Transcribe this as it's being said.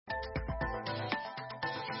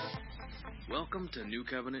Welcome to New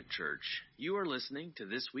Covenant Church. You are listening to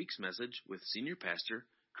this week's message with Senior Pastor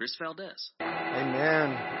Chris Valdez.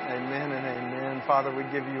 Amen, amen, and amen. Father, we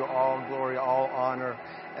give you all glory, all honor,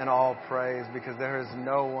 and all praise because there is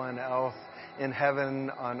no one else in heaven,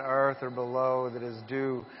 on earth, or below that is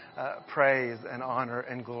due praise and honor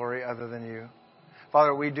and glory other than you.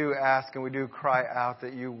 Father, we do ask and we do cry out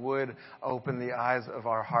that you would open the eyes of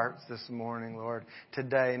our hearts this morning, Lord,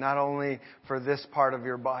 today, not only for this part of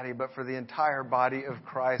your body, but for the entire body of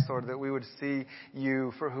Christ, Lord, that we would see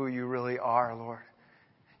you for who you really are, Lord.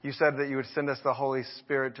 You said that you would send us the Holy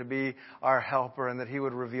Spirit to be our helper and that he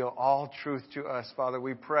would reveal all truth to us, Father.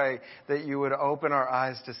 We pray that you would open our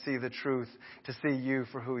eyes to see the truth, to see you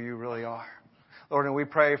for who you really are. Lord, and we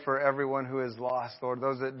pray for everyone who is lost, Lord,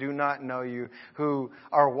 those that do not know you, who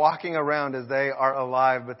are walking around as they are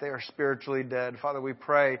alive, but they are spiritually dead. Father, we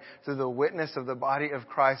pray through the witness of the body of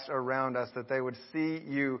Christ around us that they would see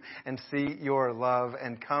you and see your love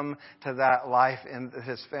and come to that life that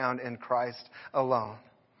is found in Christ alone.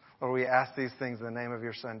 Lord, we ask these things in the name of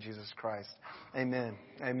your Son, Jesus Christ. Amen.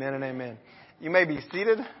 Amen and amen. You may be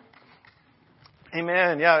seated.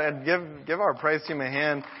 Amen. Yeah, and give our praise team a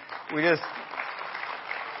hand.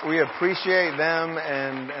 We appreciate them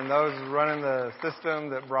and those running the system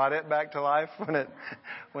that brought it back to life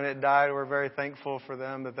when it died. We're very thankful for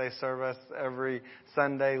them that they serve us every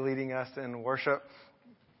Sunday leading us in worship.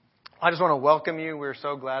 I just want to welcome you. We're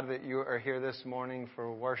so glad that you are here this morning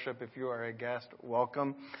for worship. If you are a guest,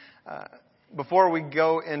 welcome. Before we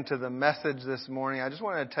go into the message this morning, I just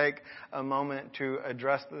want to take a moment to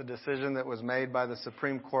address the decision that was made by the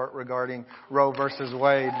Supreme Court regarding Roe versus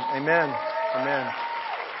Wade. Amen. Amen.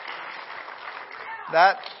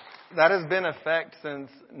 That has been in effect since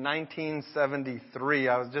 1973.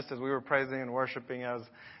 I was just as we were praising and worshiping, I was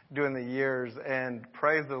doing the years, and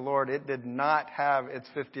praise the Lord, it did not have its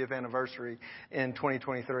 50th anniversary in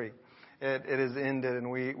 2023. It has ended, and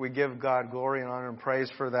we give God glory and honor and praise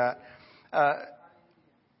for that.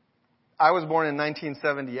 I was born in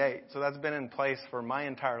 1978, so that's been in place for my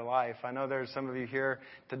entire life. I know there's some of you here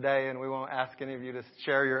today, and we won't ask any of you to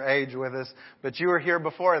share your age with us, but you were here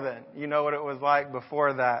before then. You know what it was like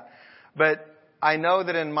before that. But I know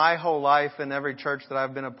that in my whole life, in every church that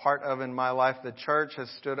I've been a part of in my life, the church has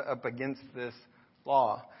stood up against this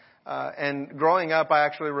law. And growing up, I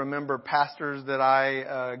actually remember pastors that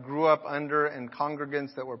I grew up under and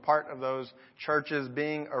congregants that were part of those churches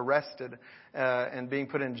being arrested and being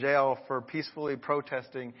put in jail for peacefully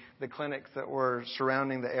protesting the clinics that were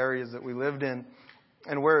surrounding the areas that we lived in.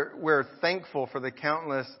 And we're thankful for the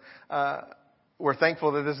countless. We're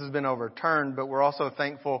thankful that this has been overturned, but we're also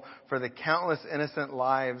thankful for the countless innocent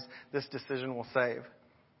lives this decision will save.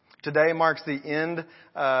 Today marks the end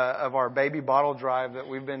of our baby bottle drive that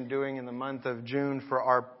we've been doing in the month of June for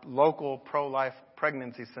our local pro-life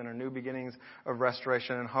pregnancy center, New Beginnings of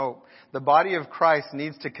Restoration and Hope. The body of Christ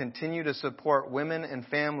needs to continue to support women and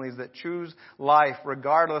families that choose life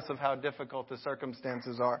regardless of how difficult the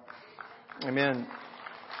circumstances are. Amen.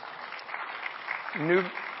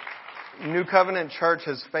 New Covenant Church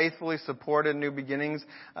has faithfully supported New Beginnings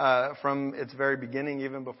from its very beginning,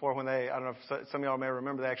 even before when I don't know if some of y'all may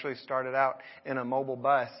remember, they actually started out in a mobile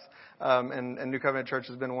bus. And New Covenant Church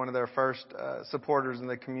has been one of their first supporters in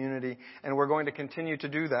the community. And we're going to continue to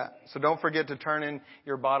do that. So don't forget to turn in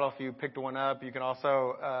your bottle if you picked one up. You can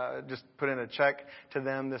also just put in a check to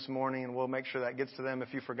them this morning, and we'll make sure that gets to them.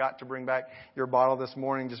 If you forgot to bring back your bottle this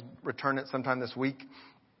morning, just return it sometime this week.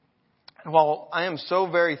 While I am so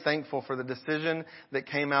very thankful for the decision that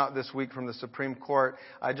came out this week from the Supreme Court,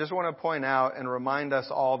 I just want to point out and remind us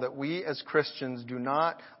all that we as Christians do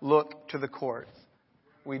not look to the courts.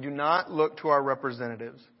 We do not look to our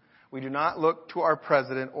representatives. We do not look to our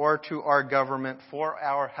president or to our government for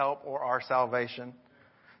our help or our salvation.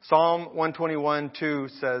 Psalm 121:2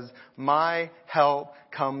 says, "My help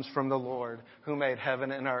comes from the Lord who made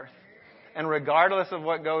heaven and earth." And regardless of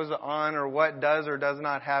what goes on or what does or does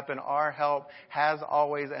not happen, our help has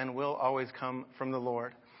always and will always come from the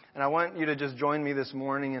Lord. And I want you to just join me this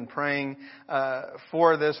morning in praying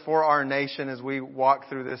for this, for our nation as we walk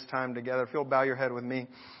through this time together. If you'll bow your head with me.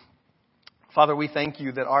 Father, we thank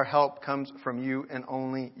you that our help comes from you and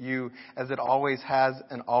only you, as it always has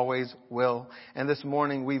and always will. And this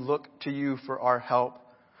morning we look to you for our help.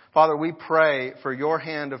 Father, we pray for your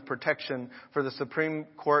hand of protection for the Supreme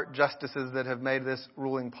Court justices that have made this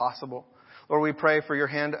ruling possible. Lord, we pray for your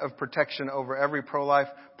hand of protection over every pro-life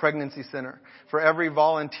pregnancy center, for every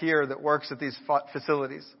volunteer that works at these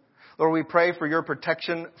facilities. Lord, we pray for your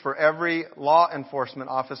protection for every law enforcement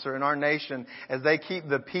officer in our nation as they keep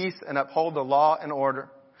the peace and uphold the law and order.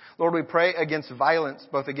 Lord, we pray against violence,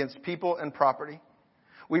 both against people and property.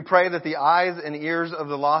 We pray that the eyes and ears of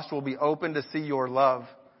the lost will be open to see your love.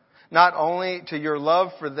 Not only to your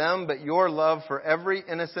love for them, but your love for every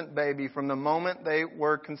innocent baby from the moment they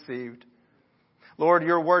were conceived. Lord,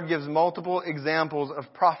 your word gives multiple examples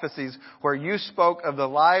of prophecies where you spoke of the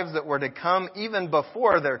lives that were to come even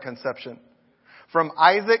before their conception. From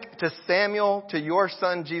Isaac to Samuel to your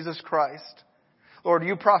son, Jesus Christ. Lord,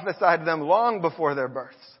 you prophesied them long before their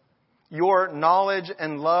births. Your knowledge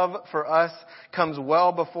and love for us comes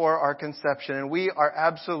well before our conception, and we are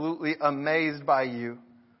absolutely amazed by you.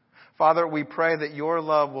 Father, we pray that your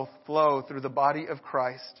love will flow through the body of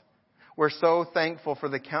Christ. We're so thankful for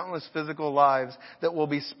the countless physical lives that will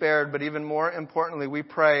be spared, but even more importantly, we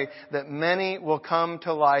pray that many will come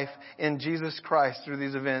to life in Jesus Christ through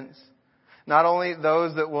these events. Not only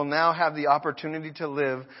those that will now have the opportunity to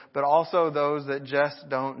live, but also those that just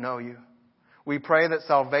don't know you. We pray that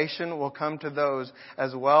salvation will come to those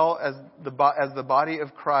as well as the body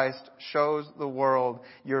of Christ shows the world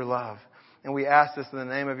your love. And we ask this in the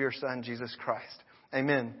name of your Son, Jesus Christ.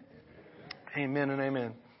 Amen. Amen and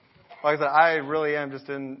amen. Like I said, I really am just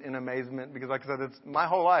in amazement because, like I said, it's my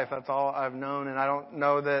whole life. That's all I've known, and I don't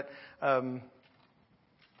know that I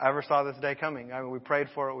ever saw this day coming. I mean, we prayed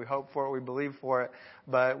for it, we hoped for it, we believed for it,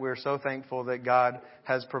 but we're so thankful that God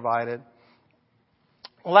has provided.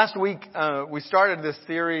 Well, last week, we started this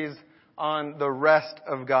series on the rest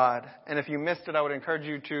of God. And if you missed it, I would encourage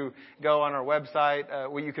you to go on our website,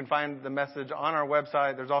 where you can find the message on our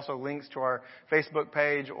website. There's also links to our Facebook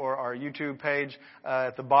page or our YouTube page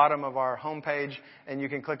at the bottom of our homepage, and you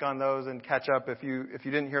can click on those and catch up if you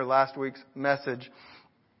didn't hear last week's message.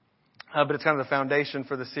 But it's kind of the foundation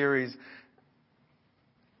for the series.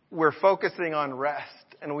 We're focusing on rest,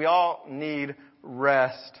 and we all need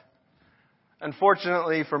rest.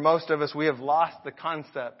 Unfortunately, for most of us, we have lost the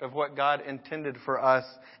concept of what God intended for us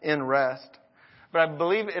in rest. But I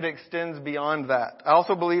believe it extends beyond that. I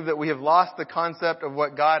also believe that we have lost the concept of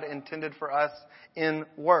what God intended for us in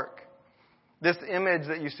work. This image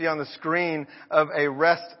that you see on the screen of a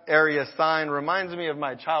rest area sign reminds me of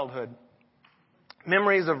my childhood.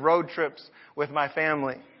 Memories of road trips with my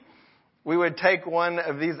family. We would take one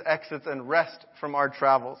of these exits and rest from our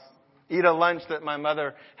travels. Eat a lunch that my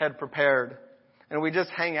mother had prepared. And we just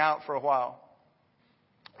hang out for a while.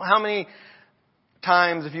 How many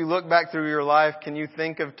times, if you look back through your life, can you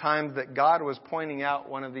think of times that God was pointing out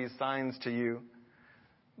one of these signs to you,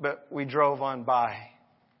 but we drove on by?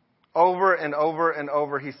 Over and over and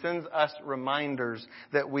over, He sends us reminders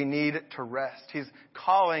that we need to rest. He's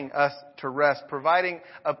calling us to rest, providing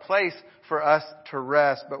a place for us to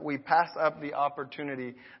rest, but we pass up the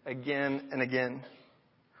opportunity again and again.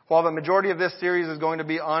 While the majority of this series is going to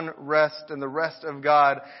be on rest and the rest of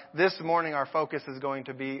God, this morning our focus is going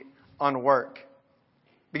to be on work.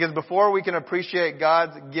 Because before we can appreciate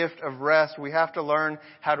God's gift of rest, we have to learn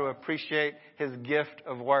how to appreciate His gift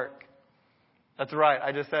of work. That's right,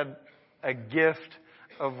 I just said a gift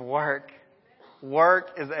of work. Work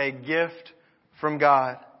is a gift from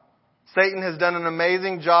God. Satan has done an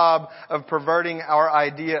amazing job of perverting our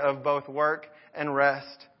idea of both work and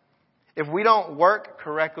rest. If we don't work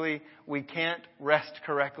correctly, we can't rest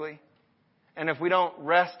correctly. And if we don't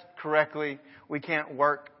rest correctly, we can't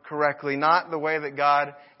work correctly. Not the way that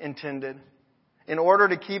God intended. In order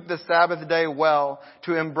to keep the Sabbath day well,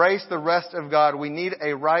 to embrace the rest of God, we need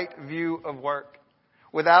a right view of work.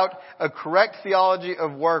 Without a correct theology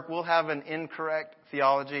of work, we'll have an incorrect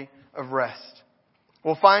theology of rest.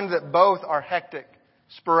 We'll find that both are hectic,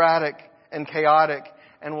 sporadic, and chaotic,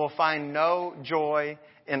 and we'll find no joy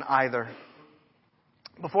in either.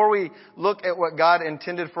 Before we look at what God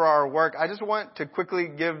intended for our work, I just want to quickly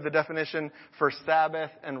give the definition for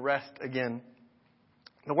Sabbath and rest again.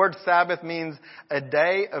 The word Sabbath means a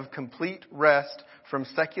day of complete rest from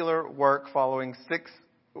secular work following 6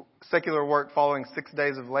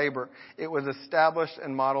 days of labor. It was established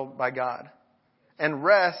and modeled by God. And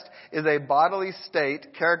rest is a bodily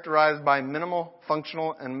state characterized by minimal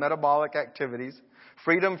functional and metabolic activities,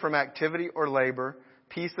 freedom from activity or labor,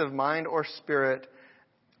 peace of mind or spirit,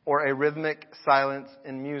 or a rhythmic silence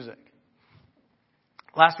in music.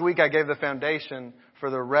 Last week I gave the foundation for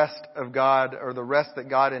the rest of God, or the rest that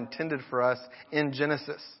God intended for us in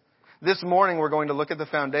Genesis. This morning we're going to look at the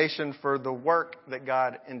foundation for the work that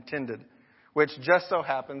God intended, which just so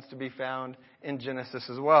happens to be found in Genesis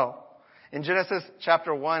as well. In Genesis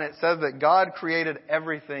chapter 1, it says that God created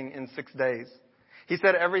everything in 6 days. He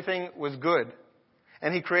said everything was good.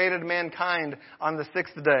 And He created mankind on the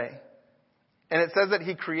 6th day. And it says that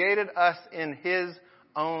He created us in His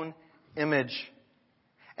own image.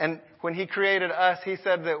 And when He created us, He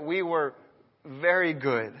said that we were very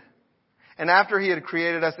good. And after He had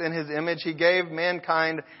created us in His image, He gave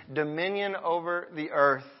mankind dominion over the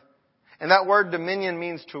earth. And that word dominion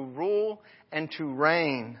means to rule and to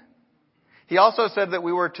reign. He also said that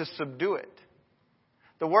we were to subdue it.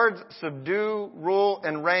 The words subdue, rule,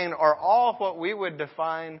 and reign are all what we would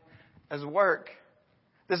define as work.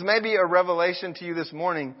 This may be a revelation to you this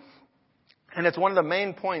morning, and it's one of the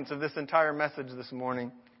main points of this entire message this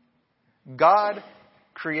morning. God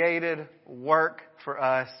created work for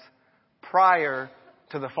us prior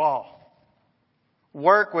to the fall.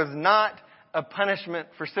 Work was not a punishment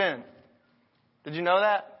for sin. Did you know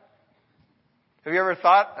that? Have you ever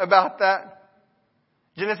thought about that?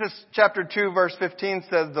 Genesis chapter 2 verse 15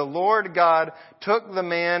 says, "The Lord God took the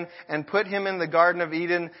man and put him in the Garden of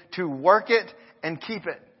Eden to work it and keep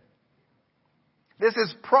it." This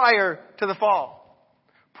is prior to the fall.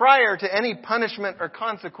 Prior to any punishment or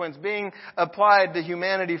consequence being applied to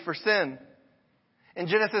humanity for sin. In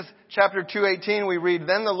Genesis chapter 2:18 we read,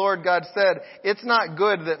 "Then the Lord God said, 'It's not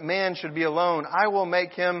good that man should be alone. I will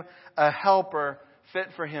make him a helper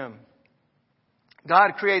fit for him.'"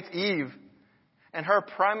 God creates Eve, and her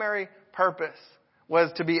primary purpose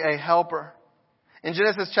was to be a helper. In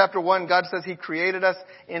Genesis chapter 1, God says He created us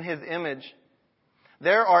in His image.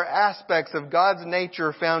 There are aspects of God's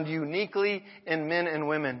nature found uniquely in men and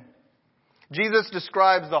women. Jesus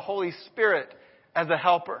describes the Holy Spirit as a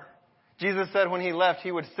helper. Jesus said when He left,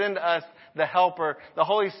 He would send us the helper. The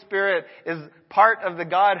Holy Spirit is part of the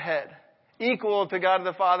Godhead, equal to God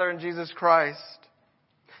the Father and Jesus Christ.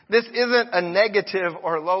 This isn't a negative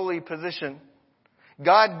or lowly position.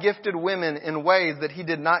 God gifted women in ways that He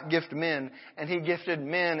did not gift men, and He gifted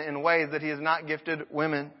men in ways that He has not gifted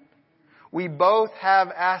women. We both have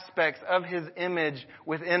aspects of His image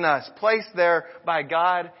within us, placed there by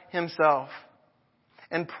God Himself.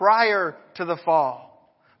 And prior to the fall,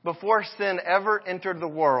 before sin ever entered the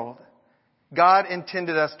world, God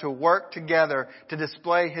intended us to work together to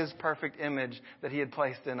display His perfect image that He had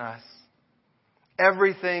placed in us.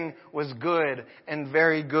 Everything was good and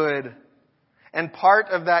very good. And part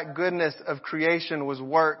of that goodness of creation was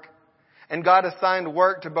work. And God assigned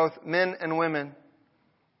work to both men and women.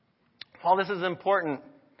 While this is important,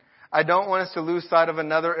 I don't want us to lose sight of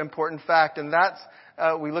another important fact. And that's,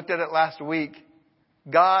 we looked at it last week.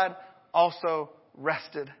 God also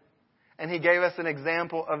rested. And He gave us an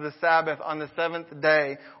example of the Sabbath on the seventh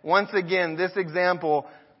day. Once again, this example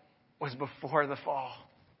was before the fall.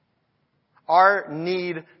 Our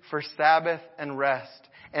need for Sabbath and rest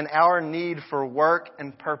and our need for work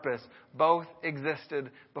and purpose both existed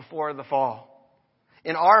before the fall.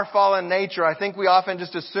 In our fallen nature, I think we often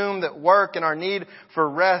just assume that work and our need for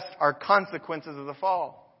rest are consequences of the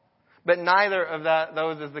fall. But neither of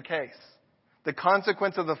those is the case. The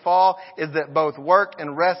consequence of the fall is that both work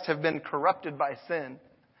and rest have been corrupted by sin,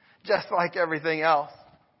 just like everything else.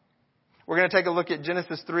 We're going to take a look at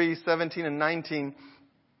Genesis 3:17 and 19.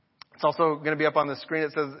 It's also going to be up on the screen.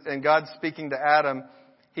 It says, and God speaking to Adam,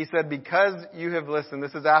 He said, "Because you have listened,"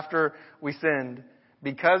 this is after we sinned,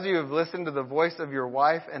 "because you have listened to the voice of your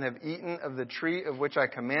wife and have eaten of the tree of which I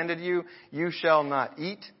commanded you, you shall not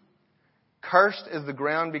eat. Cursed is the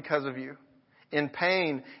ground because of you. In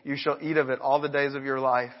pain you shall eat of it all the days of your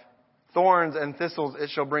life. Thorns and thistles it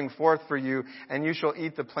shall bring forth for you, and you shall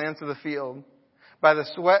eat the plants of the field. By the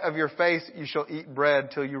sweat of your face you shall eat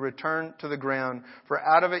bread till you return to the ground. For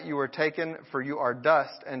out of it you were taken, for you are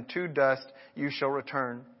dust, and to dust you shall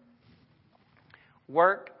return."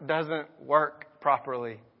 Work doesn't work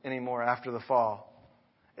properly anymore after the fall.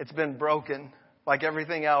 It's been broken like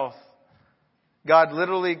everything else. God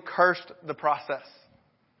literally cursed the process.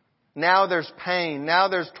 Now there's pain. Now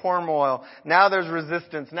there's turmoil. Now there's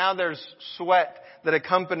resistance. Now there's sweat that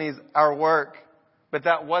accompanies our work. But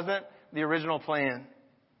that wasn't the original plan.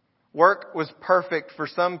 Work was perfect for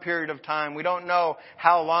some period of time. We don't know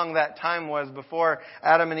how long that time was before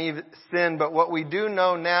Adam and Eve sinned, but what we do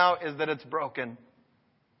know now is that it's broken.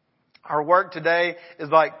 Our work today is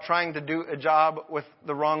like trying to do a job with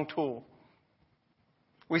the wrong tool.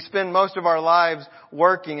 We spend most of our lives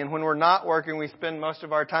working, and when we're not working, we spend most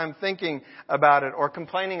of our time thinking about it or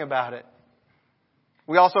complaining about it.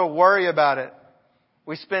 We also worry about it.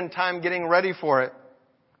 We spend time getting ready for it,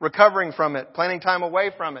 recovering from it, planning time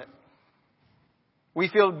away from it. We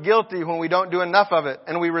feel guilty when we don't do enough of it,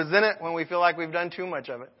 and we resent it when we feel like we've done too much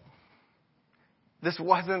of it. This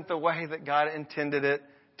wasn't the way that God intended it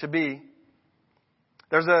to be.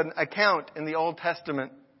 There's an account in the Old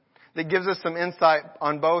Testament that gives us some insight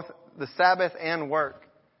on both the Sabbath and work.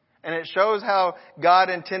 And it shows how God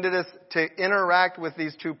intended us to interact with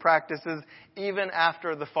these two practices even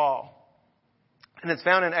after the fall. And it's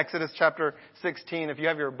found in Exodus chapter 16. If you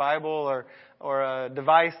have your Bible or a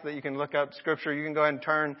device that you can look up Scripture, you can go ahead and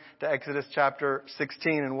turn to Exodus chapter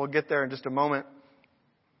 16, and we'll get there in just a moment.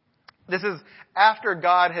 This is after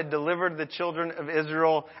God had delivered the children of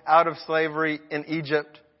Israel out of slavery in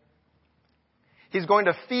Egypt. He's going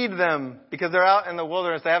to feed them because they're out in the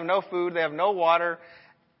wilderness. They have no food, they have no water,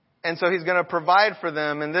 and so He's going to provide for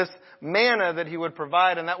them. And this manna that He would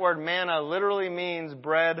provide, and that word manna literally means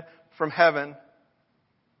bread from heaven.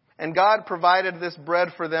 And God provided this bread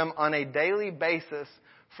for them on a daily basis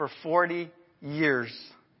for 40 years.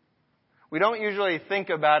 We don't usually think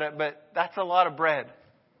about it, but that's a lot of bread.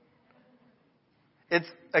 It's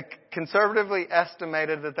conservatively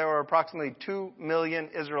estimated that there were approximately 2 million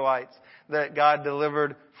Israelites that God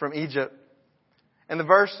delivered from Egypt. And the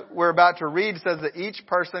verse we're about to read says that each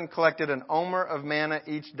person collected an omer of manna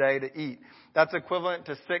each day to eat. That's equivalent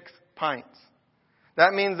to 6 pints.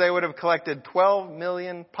 That means they would have collected 12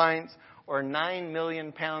 million pints or 9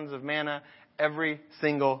 million pounds of manna every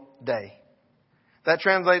single day. That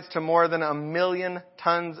translates to more than 1 million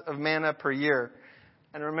tons of manna per year.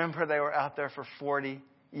 And remember, they were out there for 40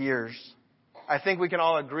 years. I think we can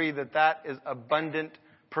all agree that that is abundant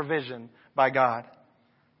provision by God,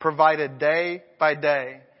 provided day by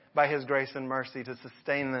day by His grace and mercy to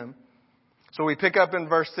sustain them. So we pick up in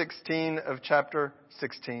verse 16 of chapter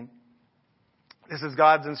 16. This is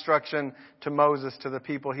God's instruction to Moses, to the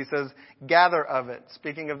people. He says, "Gather of it,"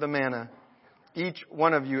 speaking of the manna, "each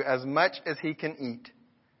one of you as much as he can eat.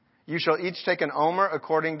 You shall each take an omer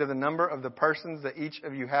according to the number of the persons that each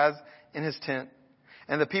of you has in his tent."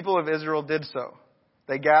 And the people of Israel did so.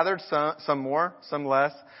 They gathered some more, some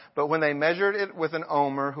less. But when they measured it with an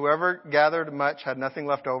omer, whoever gathered much had nothing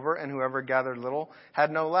left over, and whoever gathered little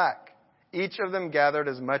had no lack. Each of them gathered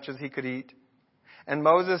as much as he could eat. And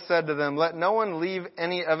Moses said to them, "Let no one leave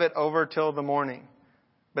any of it over till the morning."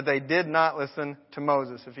 But they did not listen to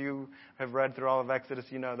Moses. If you have read through all of Exodus,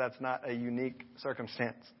 you know that's not a unique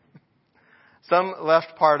circumstance. Some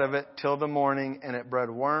left part of it till the morning, and it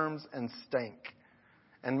bred worms and stank.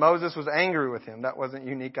 And Moses was angry with him. That wasn't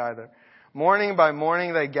unique either. Morning by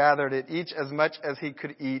morning they gathered it, each as much as he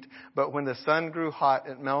could eat. But when the sun grew hot,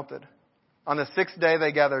 it melted. On the 6th day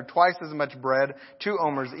they gathered twice as much bread, 2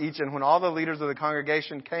 omers each. And when all the leaders of the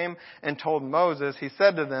congregation came and told Moses, he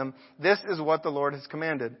said to them, "This is what the Lord has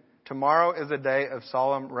commanded. Tomorrow is a day of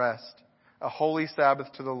solemn rest, a holy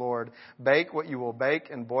Sabbath to the Lord. Bake what you will bake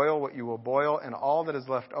and boil what you will boil, and all that is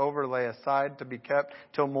left over lay aside to be kept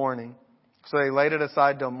till morning." So they laid it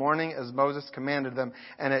aside till morning as Moses commanded them,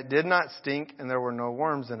 and it did not stink, and there were no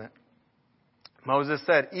worms in it. Moses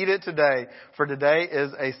said, "Eat it today, for today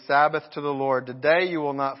is a Sabbath to the Lord. Today you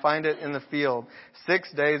will not find it in the field.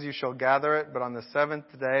 6 days you shall gather it, but on the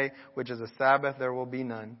 7th day, which is a Sabbath, there will be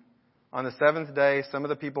none." On the 7th day, some of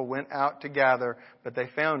the people went out to gather, but they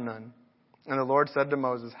found none. And the Lord said to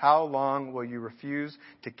Moses, "How long will you refuse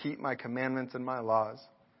to keep my commandments and my laws?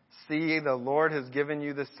 See, the Lord has given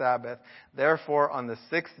you the Sabbath. Therefore, on the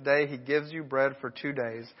 6th day, He gives you bread for 2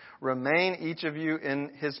 days. Remain each of you in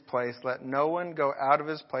his place. Let no one go out of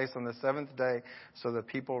his place on the 7th day." So the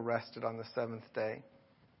people rested on the 7th day.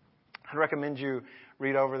 I'd recommend you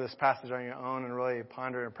read over this passage on your own and really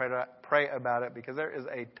ponder and pray about it, because there is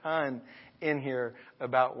a ton in here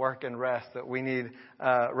about work and rest that we need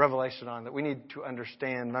revelation on, that we need to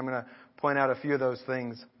understand. And I'm going to point out a few of those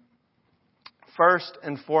things. First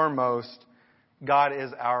and foremost, God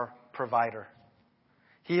is our provider.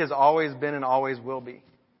 He has always been and always will be.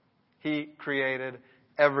 He created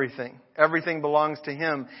everything. Everything belongs to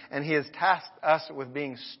Him, and He has tasked us with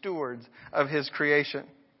being stewards of His creation.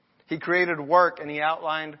 He created work and He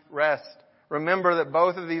outlined rest. Remember that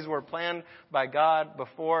both of these were planned by God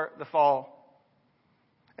before the fall.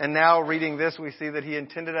 And now, reading this, we see that He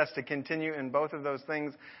intended us to continue in both of those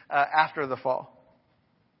things after the fall.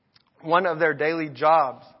 One of their daily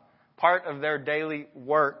jobs, part of their daily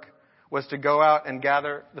work, was to go out and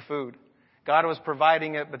gather the food. God was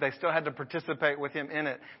providing it, but they still had to participate with Him in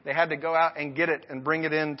it. They had to go out and get it and bring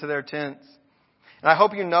it into their tents. And I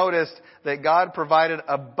hope you noticed that God provided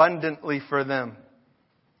abundantly for them.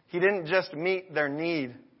 He didn't just meet their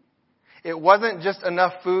need. It wasn't just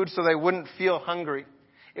enough food so they wouldn't feel hungry.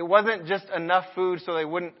 It wasn't just enough food so they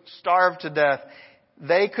wouldn't starve to death.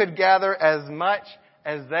 They could gather as much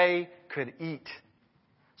as they could eat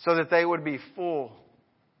so that they would be full.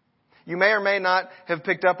 You may or may not have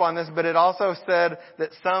picked up on this, but it also said that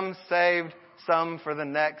some saved some for the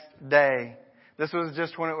next day. This was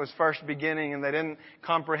just when it was first beginning and they didn't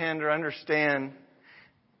comprehend or understand.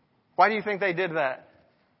 Why do you think they did that?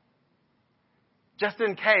 Just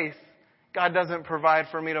in case God doesn't provide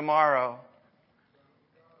for me tomorrow.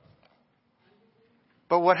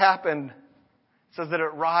 But what happened? It says that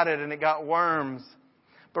it rotted and it got worms.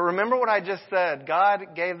 But remember what I just said.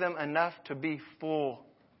 God gave them enough to be full.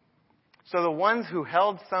 So the ones who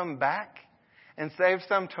held some back and saved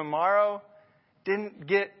some tomorrow didn't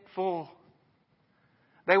get full.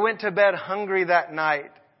 They went to bed hungry that night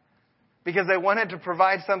because they wanted to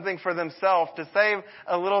provide something for themselves, to save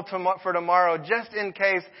a little for tomorrow, just in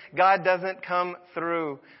case God doesn't come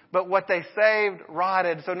through. But what they saved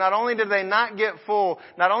rotted. So not only did they not get full,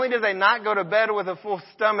 not only did they not go to bed with a full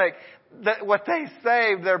stomach, what they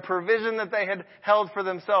saved, their provision that they had held for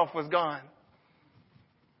themselves, was gone.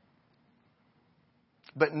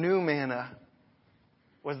 But new manna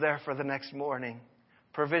was there for the next morning.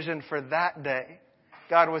 Provision for that day.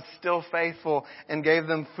 God was still faithful and gave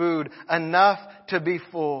them food enough to be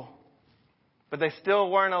full. But they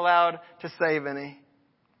still weren't allowed to save any.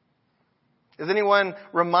 Is anyone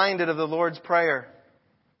reminded of the Lord's Prayer?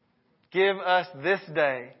 Give us this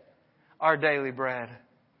day our daily bread.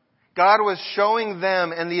 God was showing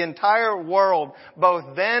them and the entire world,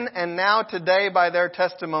 both then and now today by their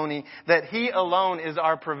testimony, that He alone is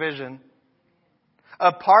our provision.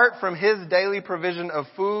 Apart from His daily provision of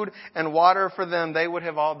food and water for them, they would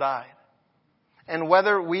have all died. And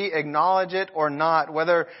whether we acknowledge it or not,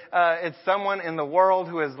 whether it's someone in the world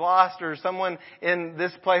who is lost or someone in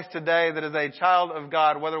this place today that is a child of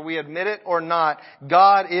God, whether we admit it or not,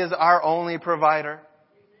 God is our only provider.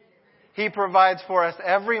 He provides for us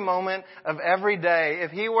every moment of every day. If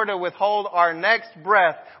He were to withhold our next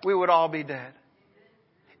breath, we would all be dead.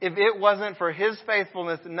 If it wasn't for His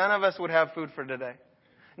faithfulness, none of us would have food for today.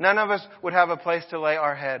 None of us would have a place to lay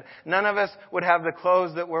our head. None of us would have the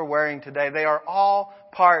clothes that we're wearing today. They are all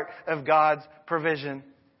part of God's provision.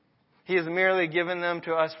 He has merely given them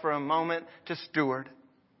to us for a moment to steward.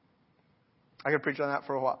 I could preach on that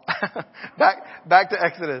for a while. Back to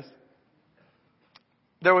Exodus.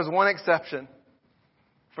 There was one exception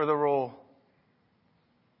for the rule.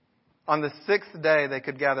 On the 6th day, they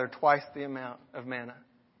could gather twice the amount of manna.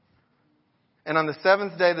 And on the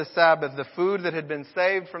 7th day, the Sabbath, the food that had been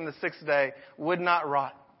saved from the 6th day would not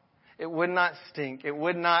rot. It would not stink. It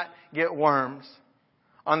would not get worms.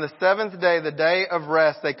 On the 7th day, the day of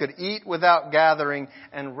rest, they could eat without gathering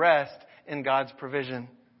and rest in God's provision.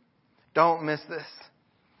 Don't miss this.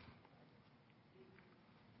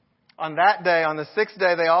 On that day, on the 6th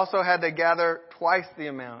day, they also had to gather twice the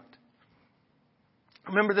amount.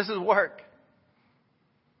 Remember, this is work.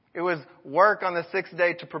 It was work on the 6th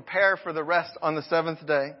day to prepare for the rest on the 7th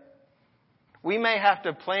day. We may have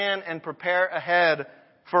to plan and prepare ahead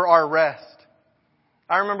for our rest.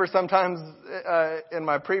 I remember sometimes in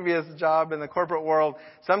my previous job in the corporate world,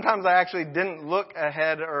 sometimes I actually didn't look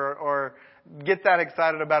ahead or get that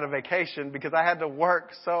excited about a vacation because I had to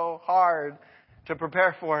work so hard to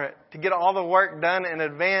prepare for it, to get all the work done in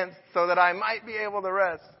advance so that I might be able to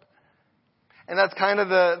rest. And that's kind of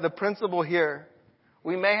the principle here.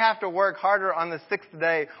 We may have to work harder on the 6th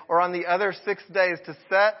day or on the other 6 days to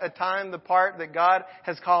set a time apart that God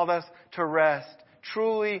has called us to rest.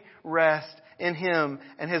 Truly rest in Him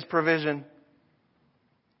and His provision.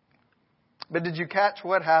 But did you catch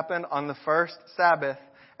what happened on the first Sabbath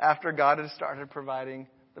after God had started providing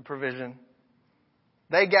the provision?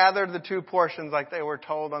 They gathered the 2 portions like they were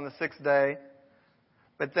told on the 6th day.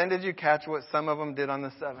 But then did you catch what some of them did on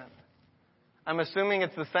the 7th? I'm assuming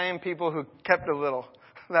it's the same people who kept a little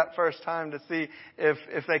that first time to see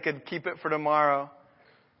if they could keep it for tomorrow.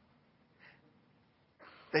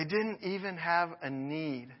 They didn't even have a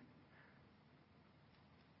need.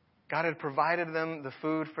 God had provided them the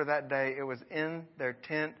food for that day. It was in their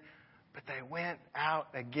tent. But they went out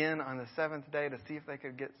again on the 7th day to see if they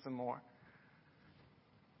could get some more.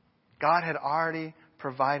 God had already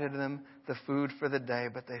provided them the food for the day,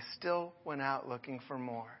 but they still went out looking for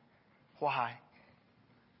more. Why?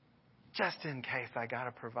 Just in case I got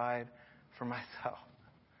to provide for myself.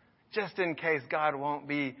 Just in case God won't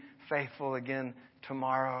be faithful again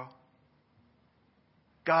tomorrow.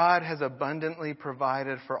 God has abundantly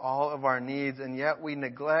provided for all of our needs, and yet we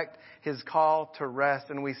neglect His call to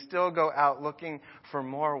rest, and we still go out looking for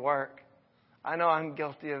more work. I know I'm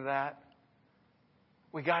guilty of that.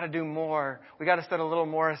 We got to do more. We got to set a little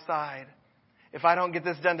more aside. If I don't get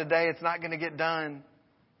this done today, it's not going to get done.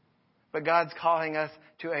 But God's calling us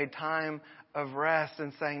to a time of rest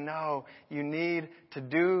and saying, no, you need to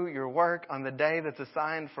do your work on the day that's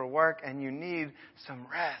assigned for work, and you need some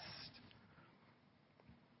rest.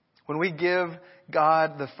 When we give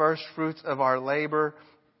God the first fruits of our labor,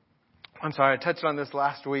 I touched on this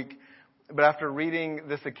last week. But after reading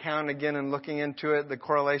this account again and looking into it, the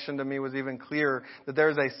correlation to me was even clearer that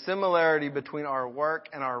there's a similarity between our work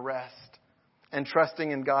and our rest and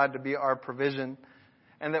trusting in God to be our provision.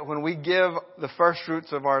 And that when we give the first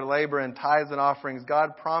fruits of our labor in tithes and offerings,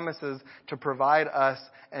 God promises to provide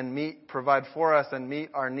for us and meet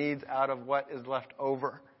our needs out of what is left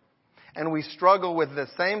over. And we struggle with the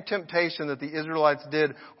same temptation that the Israelites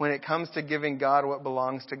did when it comes to giving God what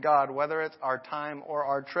belongs to God, whether it's our time or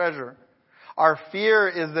our treasure. Our fear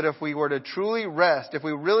is that if we were to truly rest, if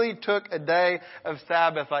we really took a day of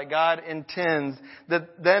Sabbath like God intends,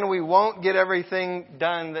 that then we won't get everything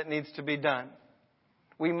done that needs to be done.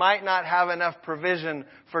 We might not have enough provision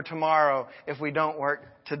for tomorrow if we don't work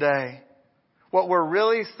today. What we're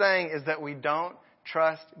really saying is that we don't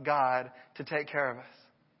trust God to take care of us.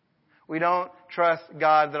 We don't trust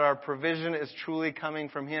God that our provision is truly coming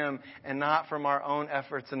from Him and not from our own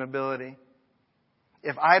efforts and ability.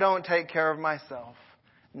 If I don't take care of myself,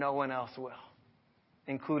 no one else will,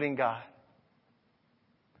 including God.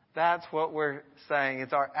 That's what we're saying.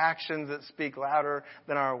 It's our actions that speak louder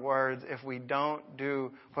than our words if we don't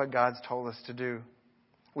do what God's told us to do.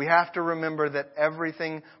 We have to remember that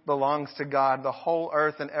everything belongs to God, the whole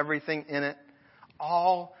earth and everything in it,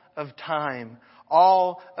 all of time,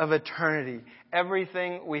 all of eternity,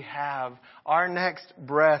 everything we have, our next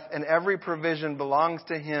breath and every provision belongs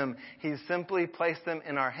to Him. He's simply placed them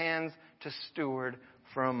in our hands to steward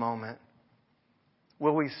for a moment.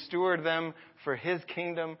 Will we steward them for His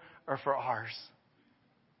kingdom or for ours?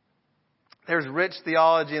 There's rich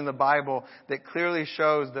theology in the Bible that clearly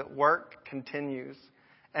shows that work continues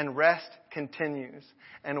and rest continues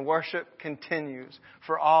and worship continues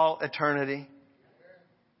for all eternity.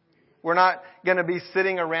 We're not going to be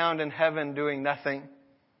sitting around in heaven doing nothing.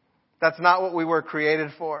 That's not what we were created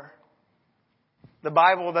for. The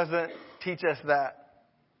Bible doesn't teach us that.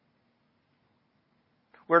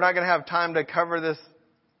 We're not going to have time to cover this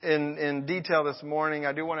in detail this morning.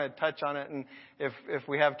 I do want to touch on it, and if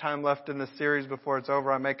we have time left in this series before it's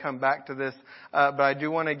over, I may come back to this. But I do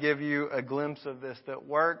want to give you a glimpse of this, that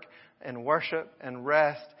work and worship and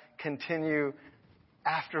rest continue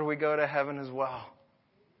after we go to heaven as well.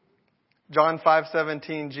 John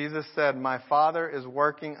 5:17, Jesus said, "My Father is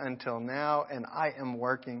working until now, and I am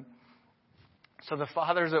working." So the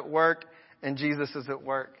Father's at work, and Jesus is at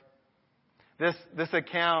work. This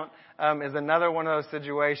account is another one of those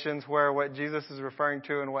situations where what Jesus is referring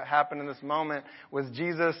to and what happened in this moment was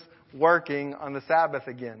Jesus working on the Sabbath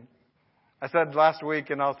again. I said last week,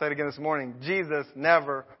 and I'll say it again this morning, Jesus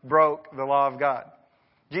never broke the law of God.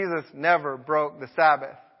 Jesus never broke the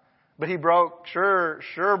Sabbath. But He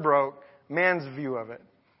sure broke man's view of it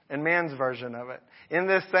and man's version of it. In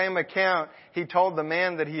this same account, He told the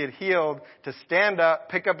man that He had healed to stand up,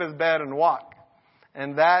 pick up his bed, and walk.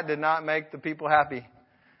 And that did not make the people happy.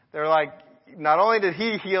 They're like, not only did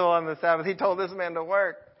He heal on the Sabbath, He told this man to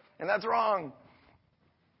work. And that's wrong.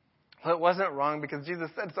 Well, it wasn't wrong because Jesus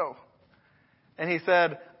said so. And He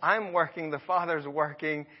said, I'm working, the Father's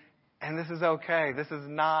working, and this is okay. This is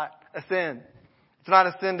not a sin. It's not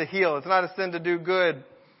a sin to heal. It's not a sin to do good.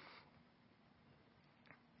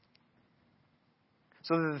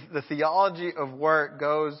 So the theology of work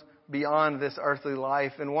goes beyond this earthly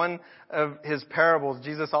life. In one of His parables,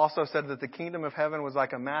 Jesus also said that the kingdom of heaven was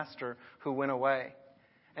like a master who went away.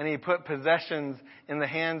 And He put possessions in the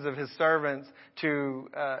hands of His servants to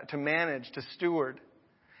manage, to steward.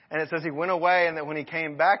 And it says He went away, and that when He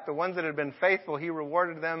came back, the ones that had been faithful, He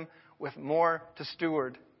rewarded them with more to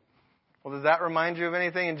steward. Well, does that remind you of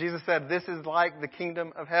anything? And Jesus said, this is like the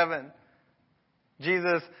kingdom of heaven.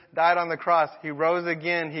 Jesus died on the cross. He rose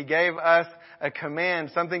again. He gave us a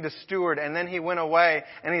command, something to steward. And then He went away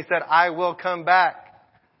and He said, I will come back.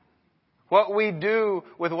 What we do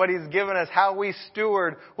with what He's given us, how we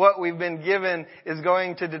steward what we've been given, is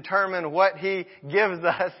going to determine what He gives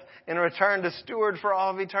us in return to steward for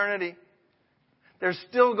all of eternity. There's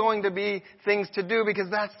still going to be things to do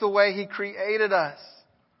because that's the way He created us.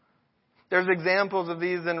 There's examples of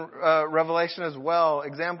these in Revelation as well.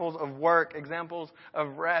 Examples of work, examples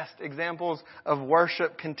of rest, examples of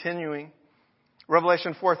worship continuing.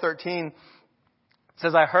 Revelation 4:13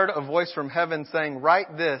 says, I heard a voice from heaven saying,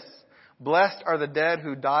 write this, blessed are the dead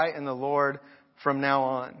who die in the Lord from now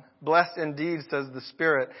on. Blessed indeed, says the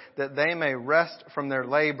Spirit, that they may rest from their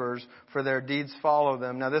labors, for their deeds follow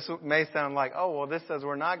them. Now this may sound like, oh, well, this says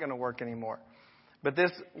we're not going to work anymore. But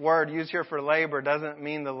this word used here for labor doesn't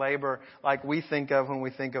mean the labor like we think of when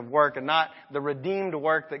we think of work, and not the redeemed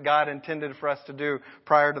work that God intended for us to do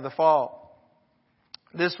prior to the fall.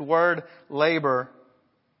 This word labor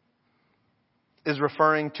is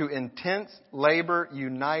referring to intense labor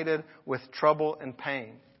united with trouble and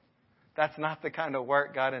pain. That's not the kind of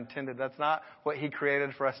work God intended. That's not what He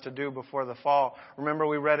created for us to do before the fall. Remember,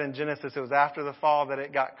 we read in Genesis, it was after the fall that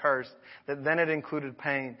it got cursed, that then it included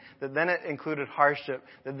pain, that then it included hardship,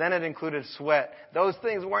 that then it included sweat. Those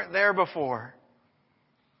things weren't there before.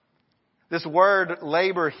 This word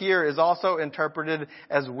labor here is also interpreted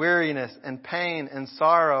as weariness and pain and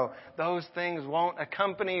sorrow. Those things won't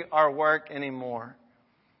accompany our work anymore.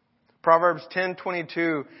 Proverbs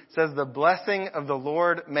 10:22 says, "The blessing of the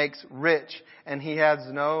Lord makes rich, and He has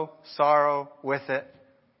no sorrow with it."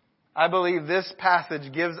 I believe this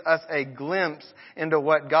passage gives us a glimpse into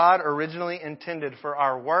what God originally intended for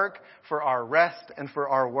our work, for our rest, and for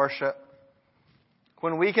our worship.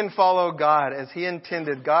 When we can follow God as He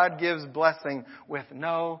intended, God gives blessing with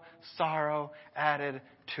no sorrow added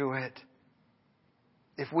to it.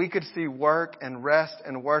 If we could see work and rest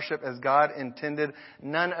and worship as God intended,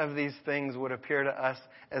 none of these things would appear to us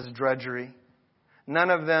as drudgery.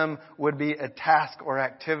 None of them would be a task or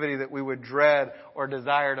activity that we would dread or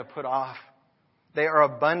desire to put off. They are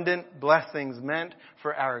abundant blessings meant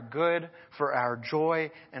for our good, for our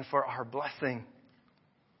joy, and for our blessing.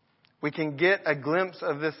 We can get a glimpse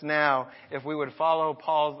of this now if we would follow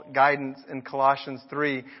Paul's guidance in Colossians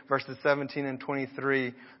 3, verses 17 and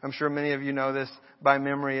 23. I'm sure many of you know this by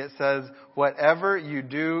memory. It says, "Whatever you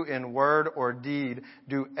do in word or deed,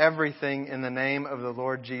 do everything in the name of the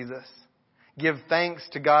Lord Jesus. Give thanks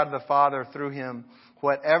to God the Father through Him.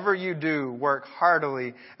 Whatever you do, work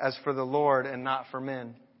heartily as for the Lord and not for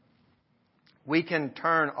men." We can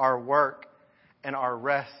turn our work and our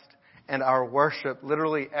rest and our worship,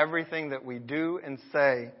 literally everything that we do and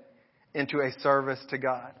say, into a service to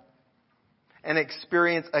God. And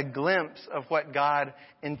experience a glimpse of what God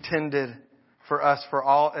intended for us for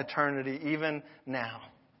all eternity, even now.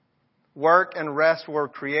 Work and rest were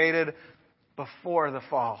created before the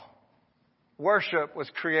fall. Worship was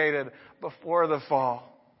created before the fall.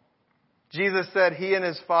 Jesus said He and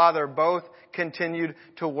His Father both continued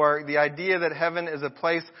to work. The idea that heaven is a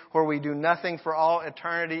place where we do nothing for all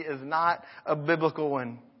eternity is not a biblical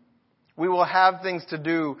one. We will have things to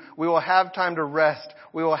do. We will have time to rest.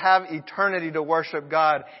 We will have eternity to worship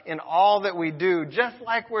God in all that we do, just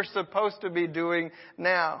like we're supposed to be doing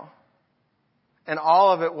now. And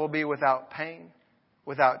all of it will be without pain,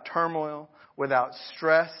 without turmoil, without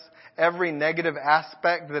stress. Every negative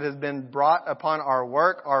aspect that has been brought upon our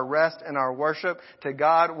work, our rest, and our worship to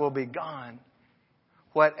God will be gone.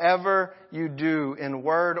 Whatever you do in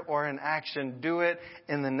word or in action, do it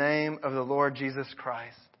in the name of the Lord Jesus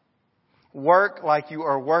Christ. Work like you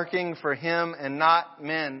are working for Him and not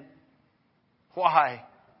men. Why?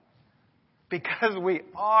 Because we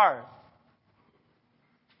are.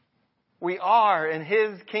 We are in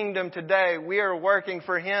His kingdom today. We are working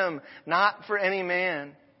for Him, not for any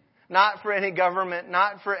man. Not for any government,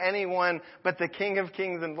 not for anyone, but the King of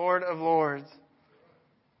Kings and Lord of Lords.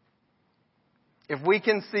 If we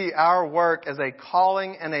can see our work as a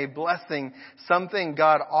calling and a blessing, something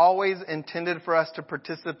God always intended for us to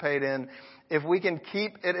participate in, if we can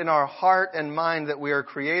keep it in our heart and mind that we are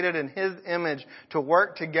created in His image to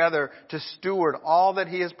work together, to steward all that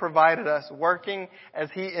He has provided us, working as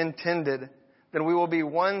He intended, then we will be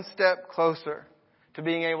one step closer to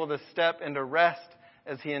being able to step into rest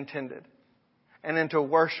as He intended, and into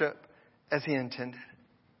worship as He intended.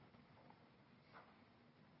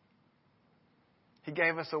 He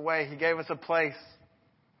gave us a way. He gave us a place.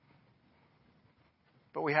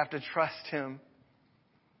 But we have to trust Him.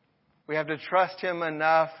 We have to trust Him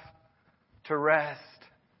enough to rest,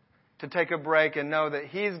 to take a break and know that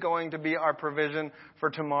He's going to be our provision for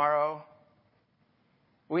tomorrow.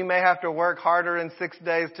 We may have to work harder in 6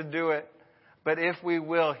 days to do it, but if we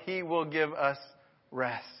will, He will give us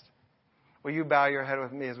rest. Will you bow your head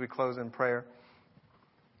with me as we close in prayer?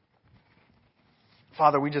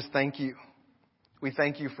 Father, we just thank You. We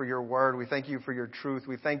thank You for Your word. We thank You for Your truth.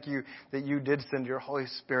 We thank You that You did send Your Holy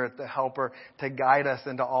Spirit, the helper, to guide us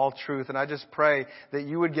into all truth. And I just pray that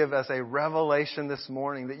You would give us a revelation this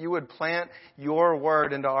morning, that You would plant Your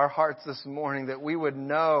word into our hearts this morning, that we would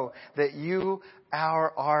know that You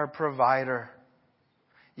are our provider.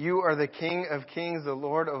 You are the King of Kings, the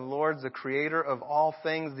Lord of Lords, the Creator of all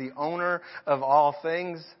things, the owner of all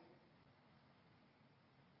things.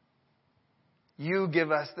 You give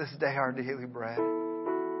us this day our daily bread.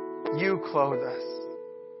 You clothe us.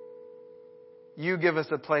 You give us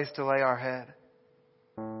a place to lay our head.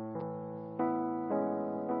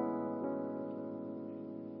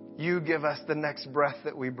 You give us the next breath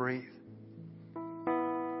that we breathe.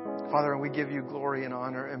 Father, and we give you glory and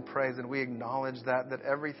honor and praise, and we acknowledge that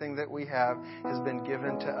everything that we have has been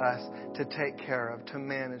given to us to take care of, to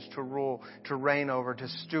manage, to rule, to reign over, to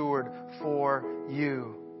steward for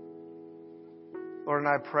you. Lord, and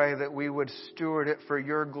I pray that we would steward it for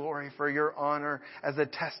your glory, for your honor, as a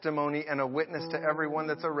testimony and a witness to everyone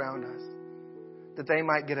that's around us, that they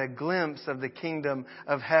might get a glimpse of the kingdom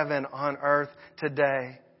of heaven on earth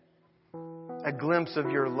today, a glimpse of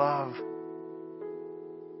your love,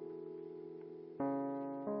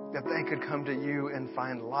 that they could come to you and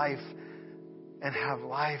find life and have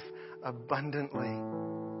life abundantly.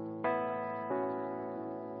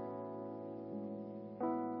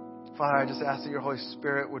 Father, I just ask that your Holy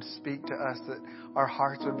Spirit would speak to us, that our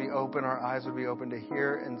hearts would be open, our eyes would be open to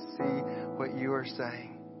hear and see what you are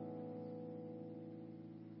saying.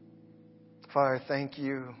 Father, I thank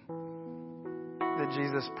you that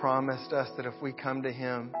Jesus promised us that if we come to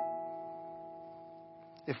him,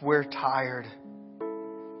 if we're tired,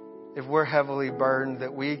 if we're heavily burdened,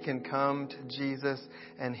 that we can come to Jesus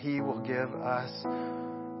and he will give us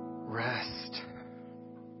rest.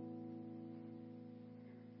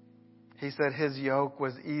 He said his yoke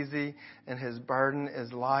was easy and his burden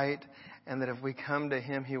is light, and that if we come to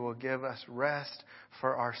him, he will give us rest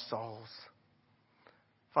for our souls.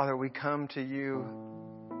 Father, we come to you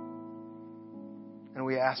and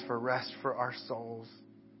we ask for rest for our souls.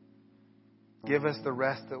 Give us the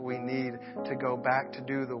rest that we need to go back to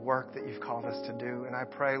do the work that you've called us to do. And I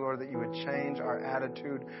pray, Lord, that you would change our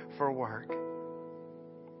attitude for work.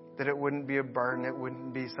 That it wouldn't be a burden, it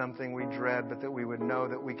wouldn't be something we dread, but that we would know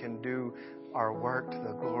that we can do our work to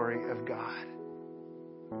the glory of God.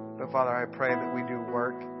 But Father, I pray that we do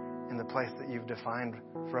work in the place that you've defined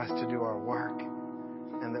for us to do our work,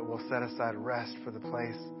 and that we'll set aside rest for the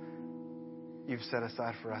place you've set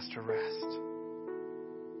aside for us to rest.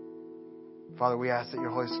 Father, we ask that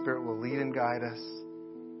your Holy Spirit will lead and guide us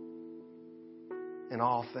in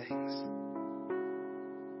all things.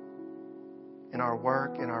 In our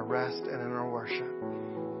work, in our rest, and in our worship.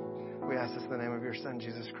 We ask this in the name of your Son,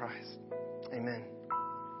 Jesus Christ. Amen.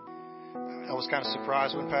 I was kind of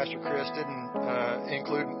surprised when Pastor Chris didn't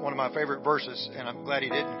include one of my favorite verses, and I'm glad he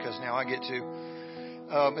didn't, because now I get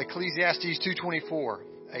to. Ecclesiastes 2:24.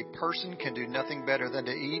 A person can do nothing better than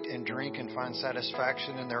to eat and drink and find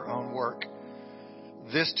satisfaction in their own work.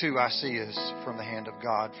 This too I see is from the hand of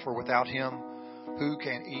God, for without him, who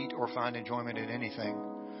can eat or find enjoyment in anything?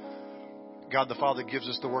 God the Father gives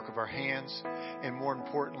us the work of our hands, and more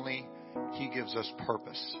importantly, he gives us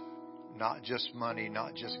purpose. Not just money,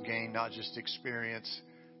 not just gain, not just experience.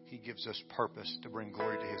 He gives us purpose to bring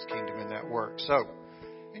glory to his kingdom in that work. So,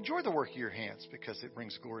 enjoy the work of your hands, because it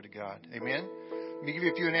brings glory to God. Amen? Let me give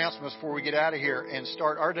you a few announcements before we get out of here and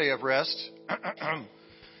start our day of rest.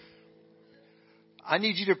 I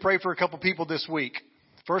need you to pray for a couple people this week.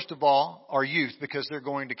 First of all, our youth, because they're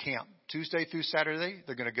going to camp. Tuesday through Saturday,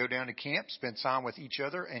 they're going to go down to camp, spend time with each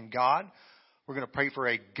other and God. We're going to pray for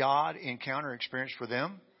a God encounter experience for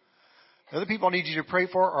them. The other people I need you to pray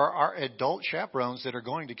for are our adult chaperones that are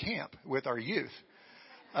going to camp with our youth.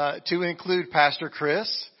 To include Pastor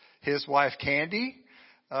Chris, his wife Candy,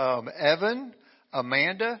 Evan,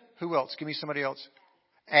 Amanda. Who else? Give me somebody else.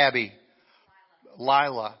 Abby.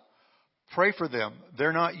 Lila. Pray for them.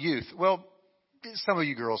 They're not youth. Well, some of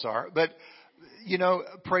you girls are, but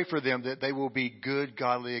pray for them that they will be good,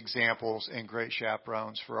 godly examples and great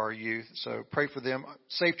chaperones for our youth. So pray for them.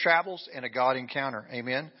 Safe travels and a God encounter.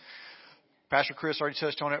 Amen. Pastor Chris already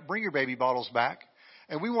touched on it. Bring your baby bottles back.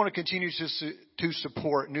 And we want to continue to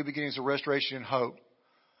support New Beginnings of Restoration and Hope,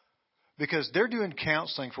 because they're doing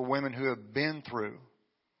counseling for women who have been through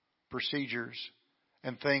procedures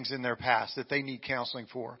and things in their past that they need counseling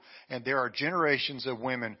for. And there are generations of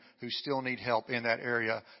women who still need help in that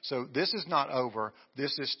area. So this is not over.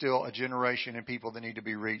 This is still a generation and people that need to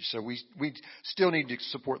be reached. So we still need to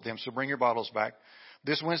support them. So bring your bottles back.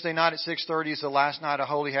 This Wednesday night at 6:30 is the last night of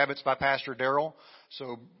Holy Habits by Pastor Darrell.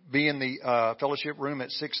 So be in the fellowship room at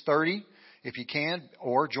 6:30 if you can,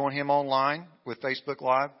 or join him online with Facebook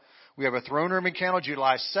Live. We have a throne room encounter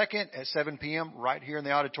July 2nd at 7 p.m. right here in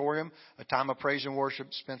the auditorium, a time of praise and worship,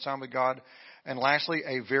 spend time with God. And lastly,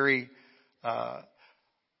 a very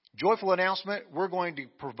joyful announcement. We're going to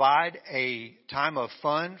provide a time of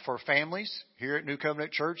fun for families here at New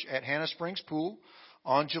Covenant Church at Hannah Springs Pool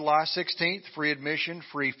on July 16th. Free admission,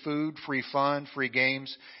 free food, free fun, free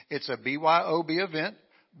games. It's a BYOB event.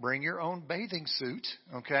 Bring your own bathing suit,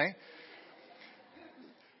 okay?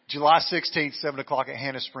 July 16th, 7 o'clock at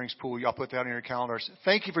Hannah Springs Pool. Y'all put that on your calendars.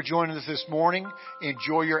 Thank you for joining us this morning.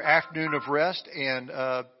 Enjoy your afternoon of rest, and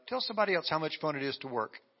tell somebody else how much fun it is to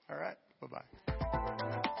work. All right?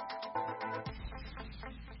 Bye-bye.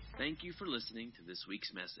 Thank you for listening to this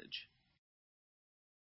week's message.